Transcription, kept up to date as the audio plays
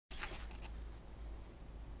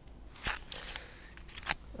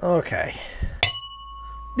Okay.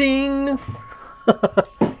 Ding!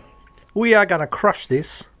 We are going to crush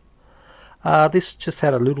this. This just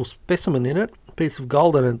had a little specimen in it, a piece of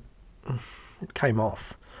gold, and it came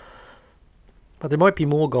off. But there might be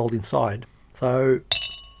more gold inside. So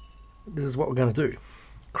this is what we're going to do.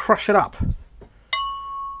 Crush it up.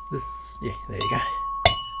 Yeah, there you go.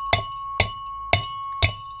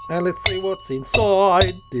 And let's see what's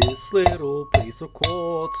inside this little piece of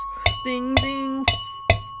quartz. Ding ding.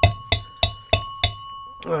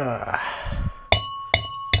 Yeah,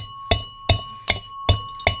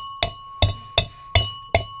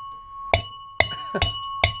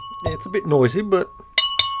 it's a bit noisy, but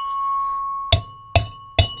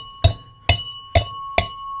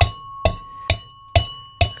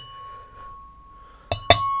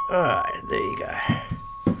alright, there you go.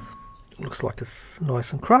 Looks like it's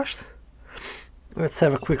nice and crushed. Let's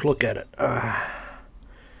have a quick look at it.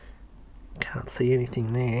 Can't see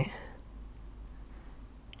anything there.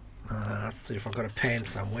 Let's see if I've got a pan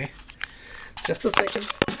somewhere. Just a second.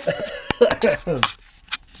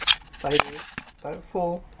 Stay there. Don't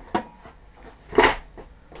fall.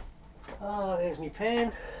 Oh, there's my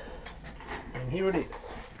pan. And here it is.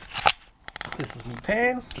 This is my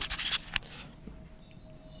pan.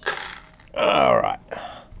 Alright.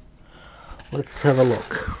 Let's have a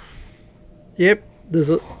look. Yep, there's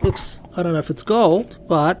a looks, I don't know if it's gold,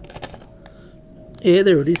 but yeah,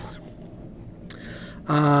 there it is.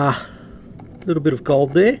 Little bit of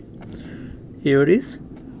gold there. Here it is.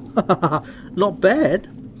 Not bad.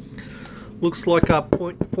 Looks like a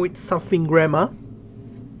point something grammer.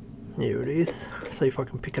 Here it is. See if I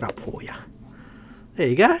can pick it up for you. There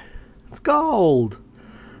you go. It's gold.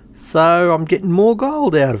 So I'm getting more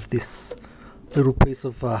gold out of this little piece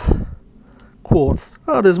of quartz.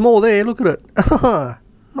 Oh, there's more there. Look at it.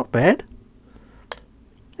 Not bad.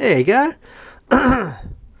 There you go.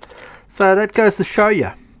 So that goes to show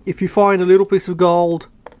you, if you find a little piece of gold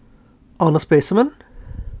on a specimen,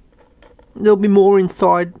 there'll be more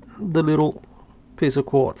inside the little piece of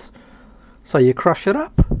quartz. So you crush it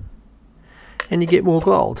up and you get more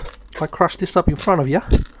gold. I crushed this up in front of you.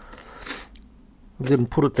 I didn't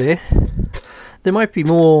put it there. There might be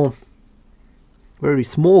more very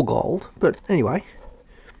small gold, but anyway,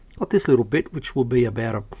 got this little bit which will be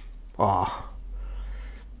about a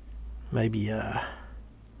maybe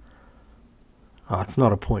it's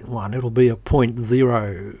not a 0.1, it'll be a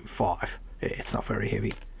 0.05. Yeah, it's not very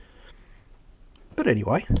heavy. But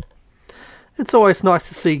anyway, it's always nice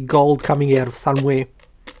to see gold coming out of somewhere.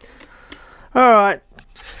 Alright,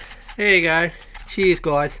 there you go. Cheers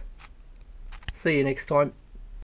guys. See you next time.